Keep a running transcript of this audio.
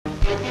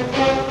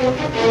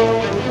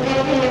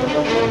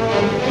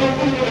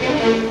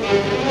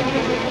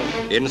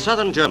In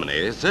southern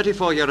Germany,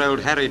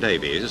 34-year-old Harry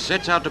Davies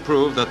sets out to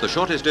prove that the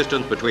shortest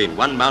distance between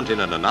one mountain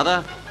and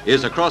another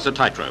is across a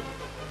tightrope.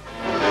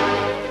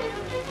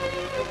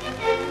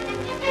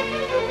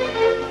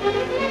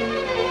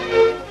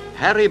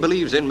 Harry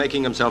believes in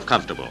making himself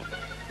comfortable.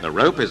 The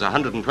rope is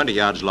 120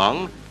 yards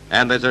long,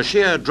 and there's a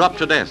sheer drop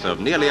to death of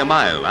nearly a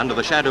mile under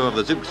the shadow of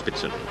the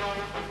Zugspitzen.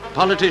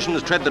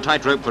 Politicians tread the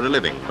tightrope for a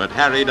living, but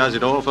Harry does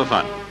it all for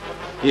fun.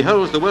 He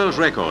holds the world's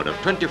record of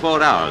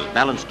 24 hours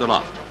balanced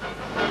aloft.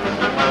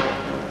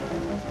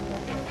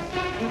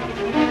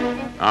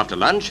 After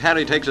lunch,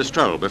 Harry takes a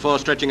stroll before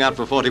stretching out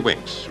for 40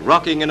 winks,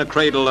 rocking in a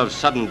cradle of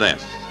sudden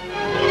death.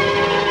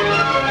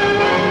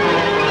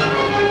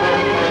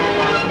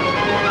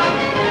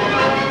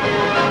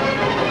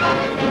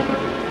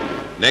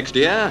 Next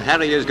year,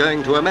 Harry is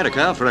going to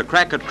America for a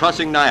crack at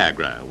crossing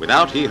Niagara,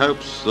 without, he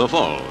hopes, the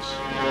falls.